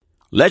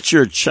Let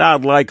your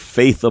childlike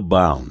faith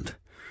abound.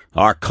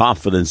 Our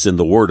confidence in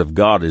the Word of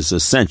God is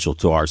essential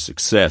to our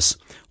success.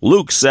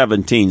 Luke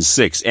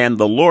 17:6, and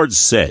the Lord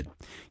said,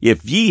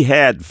 If ye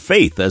had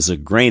faith as a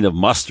grain of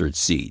mustard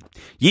seed,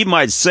 ye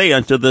might say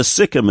unto the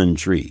sycamore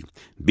tree,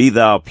 Be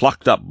thou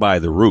plucked up by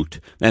the root,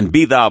 and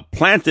be thou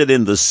planted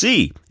in the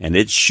sea, and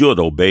it should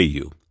obey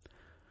you.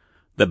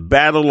 The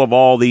battle of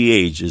all the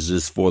ages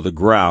is for the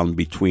ground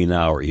between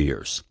our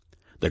ears.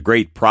 The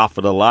great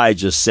prophet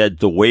Elijah said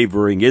to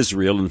wavering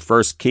Israel in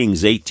 1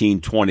 Kings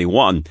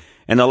 18:21,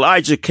 And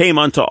Elijah came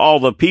unto all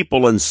the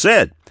people and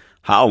said,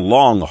 How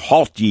long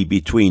halt ye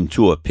between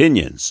two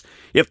opinions?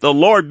 If the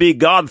Lord be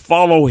God,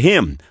 follow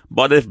him.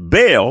 But if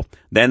Baal,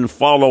 then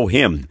follow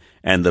him.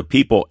 And the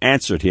people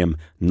answered him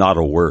not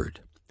a word.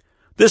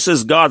 This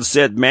is God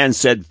Said, Man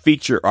Said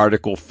feature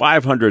article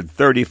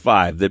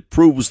 535 that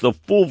proves the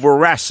full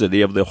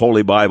veracity of the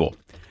Holy Bible.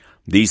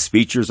 These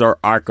features are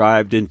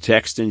archived in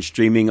text and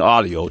streaming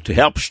audio to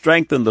help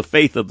strengthen the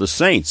faith of the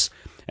saints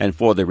and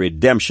for the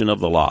redemption of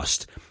the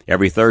lost.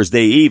 Every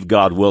Thursday eve,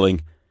 God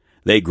willing,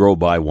 they grow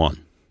by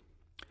one.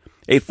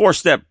 A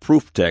four-step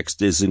proof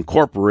text is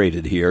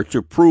incorporated here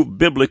to prove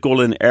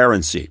biblical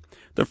inerrancy.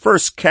 The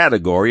first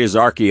category is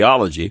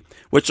archaeology,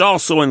 which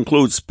also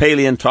includes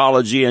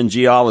paleontology and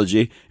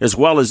geology, as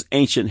well as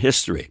ancient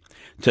history.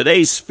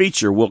 Today's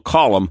feature will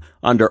call them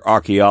under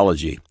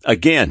archaeology.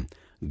 Again,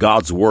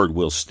 God's Word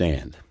will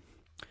stand.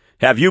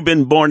 Have you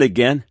been born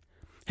again?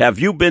 Have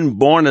you been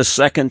born a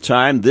second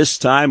time, this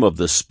time of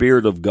the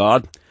Spirit of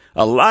God?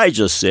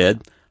 Elijah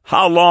said,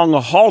 How long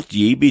halt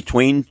ye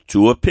between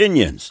two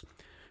opinions?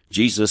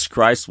 Jesus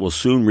Christ will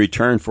soon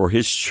return for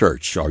his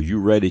church. Are you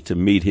ready to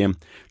meet him?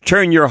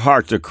 Turn your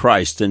heart to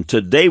Christ, and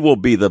today will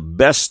be the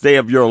best day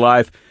of your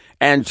life,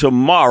 and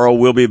tomorrow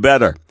will be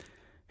better.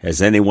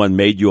 Has anyone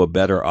made you a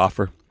better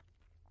offer?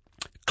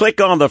 Click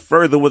on the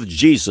Further with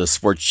Jesus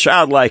for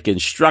childlike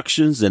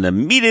instructions and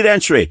immediate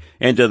entry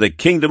into the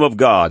kingdom of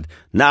God.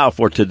 Now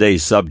for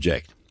today's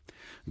subject.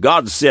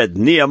 God said,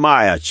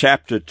 Nehemiah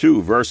chapter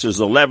 2, verses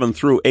 11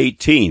 through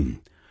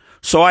 18.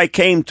 So I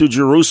came to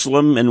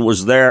Jerusalem and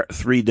was there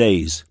 3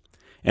 days.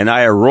 And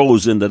I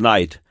arose in the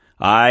night,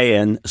 I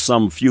and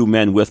some few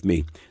men with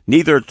me.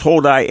 Neither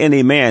told I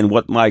any man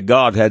what my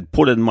God had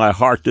put in my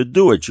heart to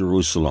do at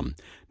Jerusalem.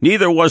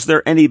 Neither was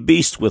there any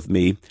beast with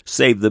me,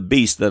 save the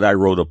beast that I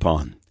rode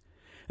upon.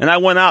 And I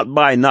went out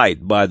by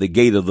night by the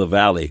gate of the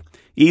valley,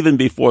 even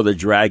before the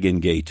dragon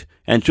gate,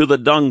 and to the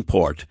dung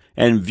port,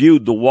 and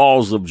viewed the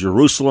walls of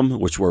Jerusalem,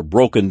 which were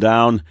broken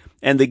down,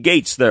 and the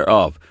gates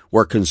thereof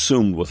were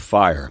consumed with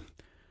fire.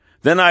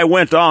 Then I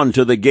went on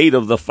to the gate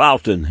of the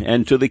fountain,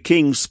 and to the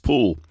king's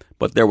pool,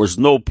 but there was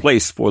no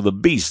place for the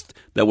beast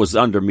that was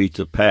under me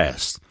to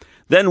pass.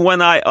 Then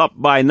went I up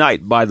by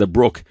night by the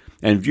brook,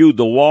 and viewed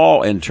the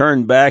wall, and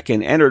turned back,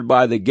 and entered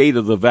by the gate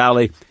of the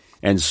valley,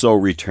 and so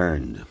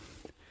returned.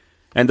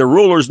 And the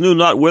rulers knew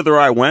not whither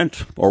I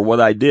went, or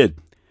what I did.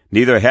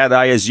 Neither had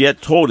I as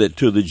yet told it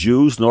to the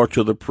Jews, nor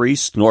to the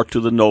priests, nor to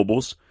the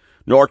nobles,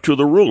 nor to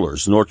the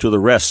rulers, nor to the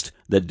rest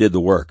that did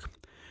the work.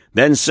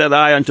 Then said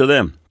I unto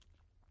them,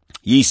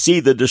 Ye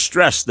see the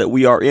distress that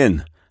we are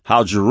in,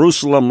 how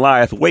Jerusalem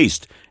lieth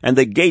waste, and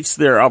the gates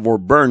thereof were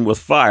burned with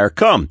fire.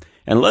 Come,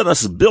 and let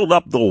us build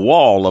up the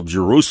wall of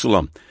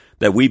Jerusalem,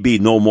 that we be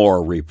no more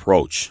a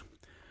reproach.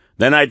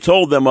 Then I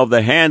told them of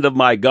the hand of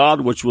my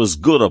God which was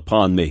good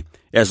upon me,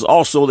 as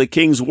also the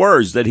king's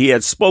words that he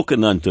had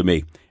spoken unto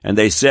me. And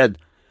they said,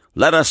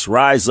 Let us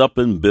rise up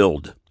and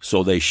build.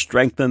 So they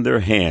strengthened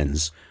their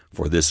hands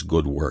for this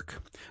good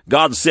work.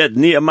 God said,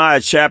 Nehemiah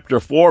chapter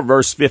 4,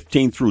 verse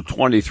 15 through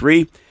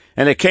 23,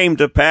 And it came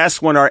to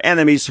pass when our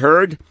enemies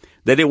heard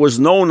that it was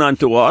known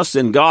unto us,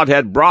 and God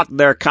had brought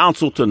their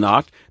counsel to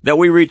naught, that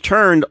we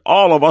returned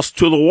all of us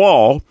to the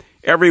wall,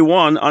 every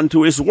one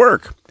unto his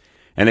work.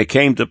 And it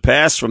came to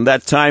pass from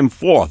that time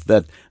forth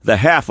that the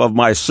half of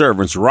my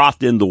servants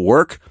wrought in the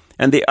work,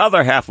 and the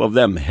other half of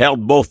them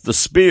held both the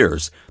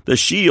spears, the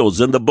shields,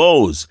 and the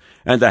bows,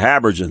 and the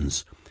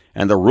habergeons.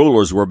 And the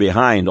rulers were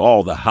behind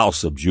all the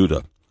house of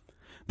Judah.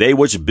 They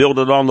which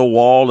builded on the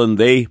wall, and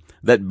they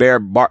that bare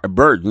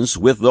burdens,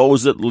 with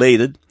those that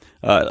laded,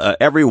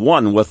 every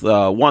one with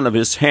one of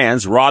his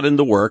hands wrought in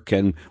the work,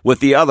 and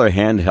with the other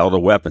hand held a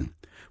weapon.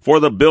 For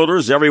the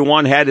builders, every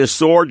one had his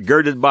sword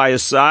girded by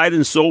his side,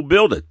 and so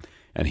builded.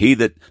 And he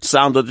that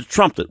sounded the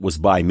trumpet was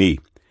by me.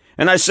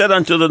 And I said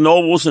unto the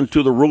nobles, and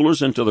to the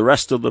rulers, and to the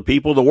rest of the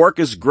people, The work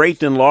is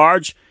great and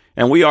large,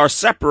 and we are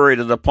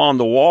separated upon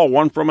the wall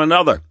one from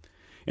another.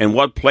 In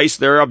what place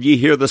thereof ye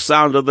hear the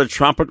sound of the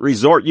trumpet,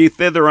 resort ye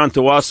thither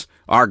unto us.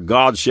 Our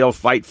God shall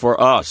fight for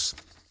us.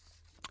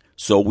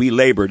 So we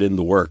labored in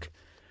the work,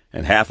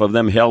 and half of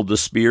them held the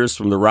spears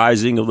from the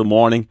rising of the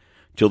morning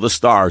till the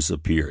stars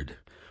appeared.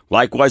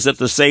 Likewise at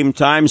the same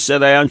time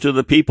said I unto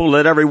the people,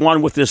 Let every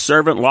one with his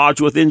servant lodge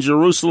within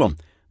Jerusalem,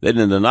 that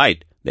in the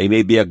night they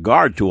may be a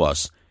guard to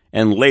us,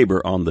 and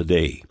labor on the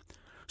day.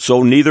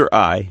 So neither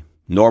I,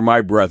 nor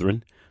my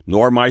brethren,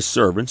 nor my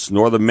servants,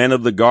 nor the men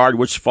of the guard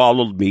which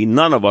followed me,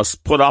 none of us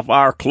put off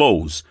our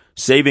clothes,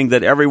 saving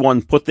that every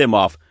one put them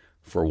off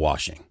for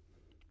washing.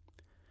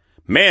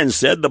 Man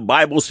said the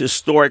Bible's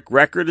historic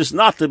record is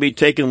not to be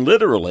taken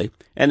literally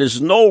and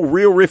is no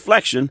real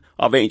reflection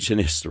of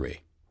ancient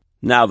history.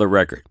 Now the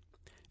record.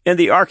 In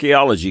the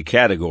archaeology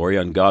category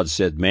on God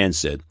Said, Man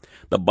Said,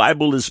 the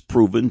Bible is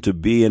proven to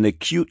be an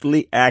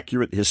acutely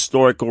accurate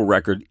historical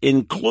record,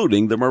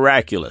 including the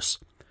miraculous.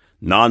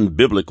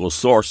 Non-biblical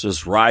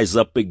sources rise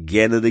up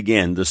again and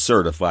again to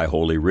certify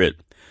Holy Writ.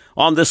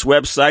 On this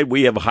website,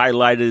 we have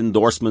highlighted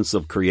endorsements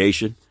of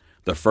creation,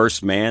 the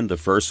first man, the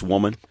first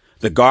woman,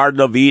 the Garden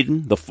of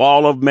Eden, the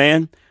fall of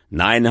man,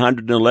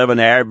 911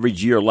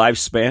 average year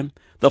lifespan,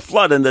 the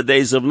flood in the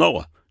days of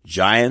Noah,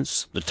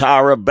 giants, the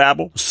Tower of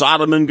Babel,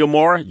 Sodom and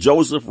Gomorrah,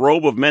 Joseph's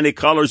robe of many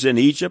colors in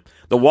Egypt,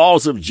 the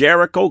walls of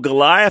Jericho,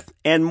 Goliath,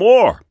 and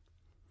more.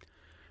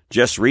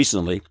 Just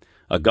recently,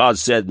 a God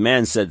Said,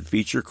 Man Said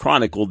feature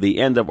chronicled the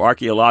end of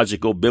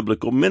archaeological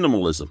biblical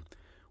minimalism,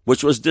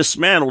 which was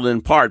dismantled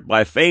in part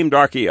by famed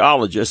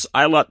archaeologist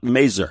Eilat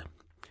Mazer.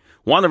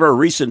 One of her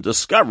recent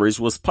discoveries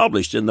was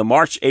published in the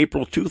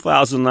March-April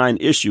 2009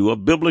 issue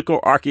of Biblical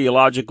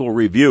Archaeological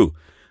Review.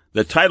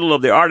 The title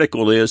of the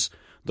article is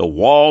The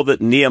Wall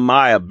That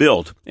Nehemiah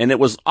Built, and it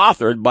was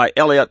authored by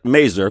Eilat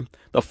Mazer.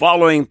 The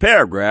following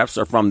paragraphs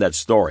are from that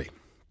story.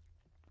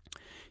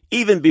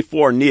 Even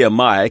before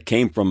Nehemiah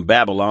came from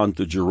Babylon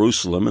to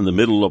Jerusalem in the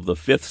middle of the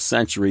 5th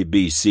century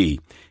BC,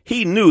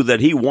 he knew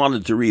that he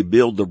wanted to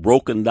rebuild the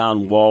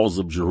broken-down walls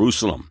of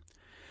Jerusalem.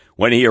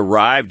 When he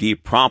arrived, he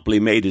promptly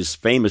made his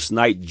famous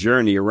night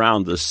journey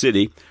around the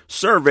city,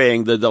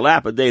 surveying the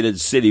dilapidated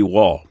city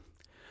wall.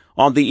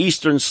 On the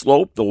eastern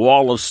slope, the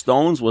wall of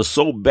stones was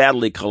so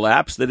badly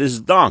collapsed that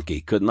his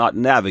donkey could not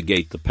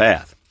navigate the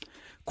path.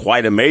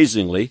 Quite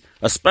amazingly,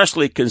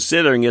 especially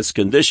considering its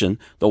condition,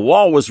 the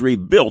wall was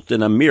rebuilt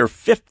in a mere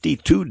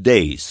 52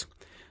 days.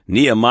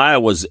 Nehemiah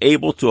was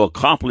able to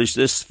accomplish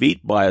this feat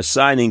by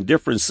assigning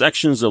different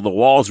sections of the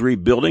wall's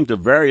rebuilding to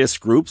various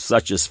groups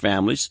such as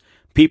families,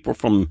 people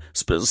from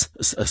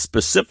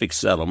specific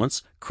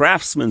settlements,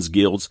 craftsmen's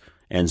guilds,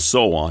 and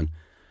so on.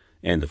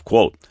 End of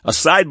quote. A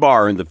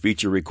sidebar in the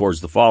feature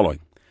records the following.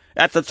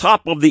 At the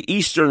top of the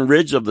eastern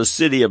ridge of the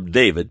city of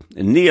David,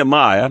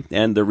 Nehemiah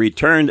and the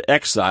returned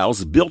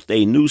exiles built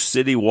a new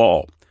city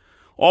wall.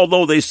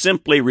 Although they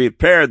simply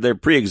repaired their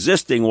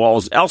pre-existing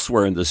walls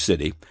elsewhere in the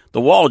city,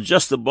 the wall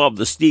just above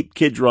the steep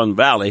Kidron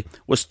Valley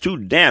was too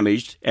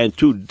damaged and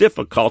too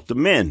difficult to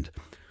mend.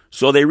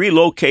 So they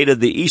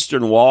relocated the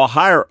eastern wall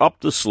higher up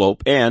the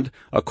slope and,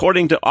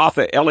 according to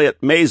author Eilat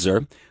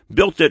Mazer,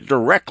 built it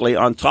directly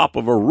on top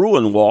of a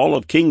ruined wall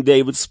of King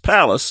David's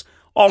palace,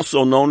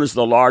 also known as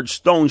the large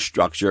stone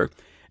structure,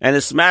 and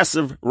its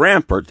massive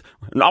rampart,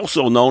 and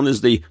also known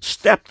as the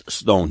stepped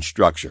stone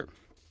structure.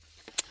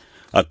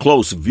 A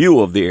close view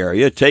of the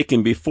area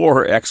taken before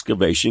her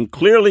excavation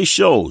clearly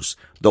shows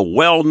the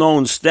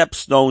well-known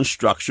stepstone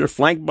structure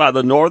flanked by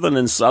the northern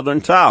and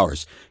southern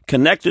towers.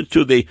 Connected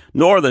to the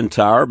northern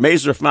tower,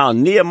 Mazer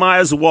found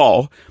Nehemiah's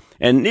wall,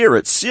 and near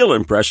it seal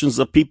impressions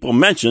of people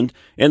mentioned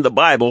in the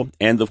Bible.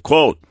 End of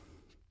quote.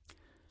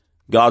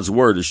 God's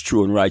word is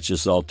true and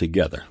righteous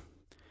altogether.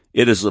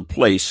 It is a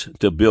place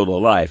to build a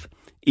life,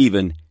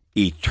 even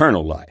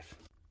eternal life.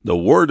 The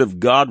word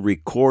of God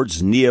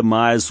records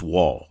Nehemiah's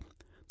wall.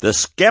 The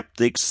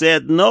skeptics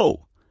said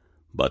no,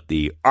 but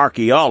the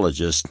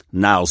archaeologists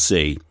now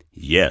say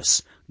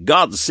yes.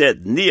 God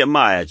said,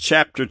 Nehemiah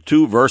chapter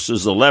 2,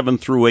 verses 11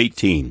 through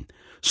 18.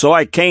 So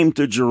I came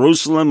to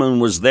Jerusalem and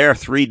was there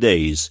 3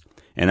 days,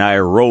 and I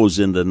arose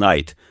in the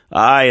night,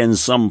 I and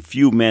some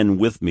few men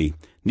with me.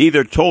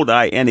 Neither told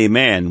I any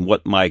man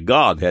what my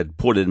God had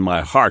put in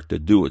my heart to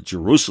do at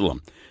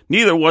Jerusalem.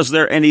 Neither was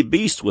there any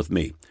beast with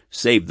me,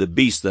 save the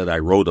beast that I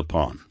rode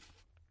upon.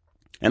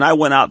 And I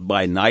went out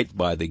by night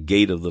by the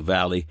gate of the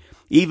valley,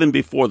 even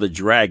before the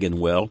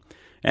dragon well,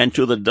 and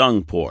to the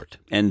dung port,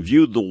 and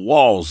viewed the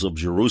walls of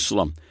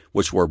Jerusalem,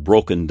 which were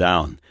broken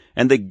down,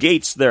 and the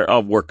gates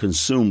thereof were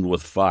consumed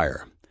with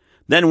fire.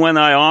 Then went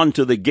I on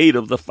to the gate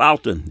of the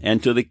fountain,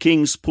 and to the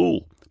king's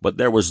pool, but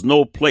there was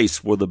no place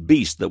for the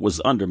beast that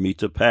was under me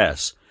to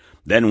pass.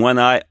 Then went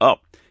I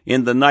up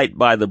in the night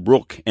by the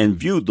brook, and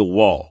viewed the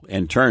wall,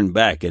 and turned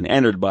back, and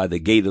entered by the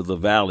gate of the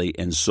valley,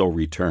 and so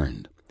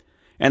returned.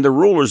 And the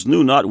rulers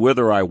knew not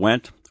whither I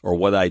went, or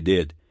what I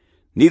did.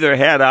 Neither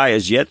had I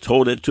as yet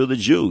told it to the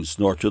Jews,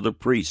 nor to the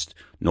priests,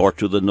 nor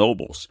to the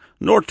nobles,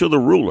 nor to the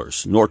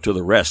rulers, nor to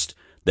the rest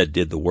that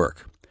did the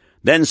work.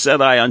 Then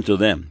said I unto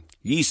them,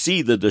 Ye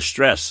see the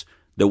distress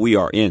that we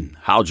are in,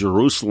 how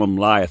Jerusalem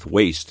lieth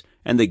waste,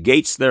 and the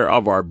gates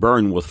thereof are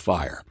burned with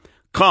fire.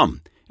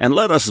 Come, and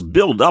let us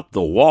build up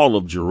the wall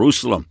of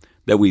Jerusalem,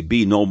 that we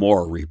be no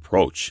more a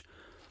reproach.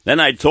 Then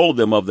I told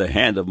them of the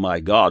hand of my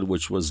God,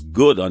 which was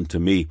good unto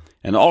me,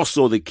 and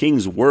also the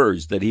king's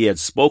words that he had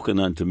spoken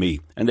unto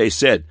me. And they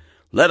said,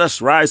 Let us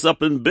rise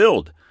up and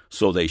build.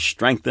 So they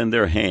strengthened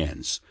their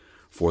hands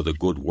for the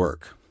good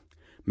work.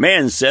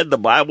 Man said the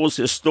Bible's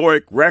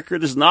historic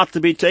record is not to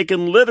be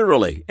taken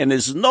literally and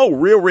is no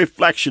real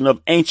reflection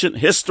of ancient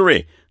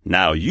history.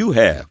 Now you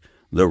have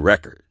the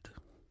record.